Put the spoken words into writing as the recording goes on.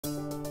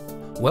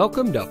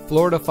Welcome to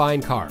Florida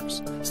Fine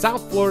Cars,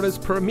 South Florida's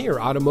premier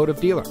automotive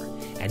dealer.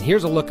 And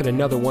here's a look at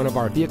another one of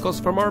our vehicles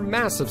from our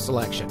massive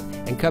selection,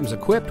 and comes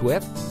equipped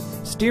with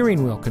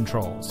steering wheel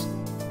controls,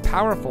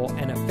 powerful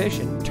and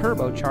efficient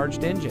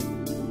turbocharged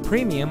engine,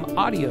 premium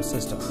audio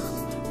system,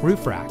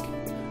 roof rack,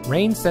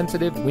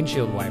 rain-sensitive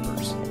windshield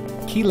wipers,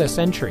 keyless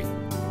entry,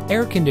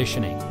 air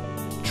conditioning,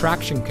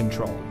 traction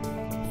control,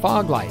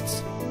 fog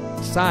lights,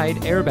 side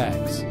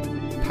airbags,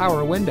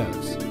 power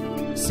windows,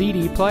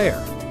 CD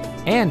player,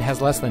 and has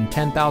less than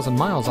 10,000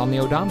 miles on the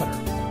odometer.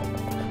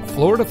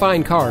 Florida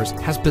Fine Cars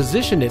has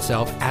positioned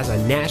itself as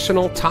a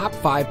national top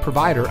 5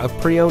 provider of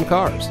pre-owned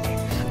cars.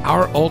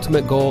 Our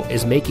ultimate goal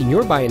is making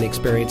your buying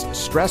experience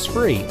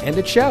stress-free, and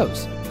it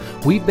shows.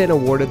 We've been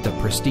awarded the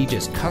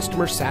prestigious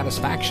Customer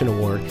Satisfaction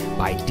Award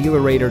by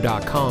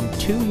DealerRater.com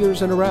 2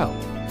 years in a row.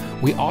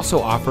 We also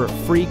offer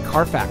free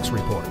Carfax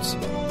reports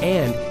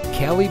and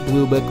Kelley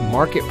Blue Book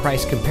market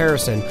price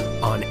comparison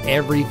on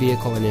every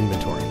vehicle in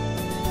inventory.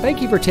 Thank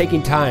you for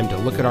taking time to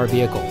look at our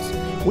vehicles.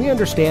 We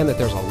understand that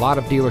there's a lot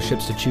of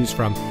dealerships to choose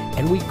from,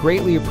 and we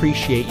greatly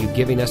appreciate you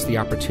giving us the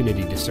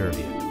opportunity to serve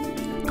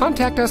you.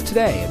 Contact us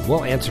today and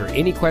we'll answer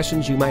any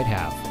questions you might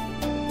have.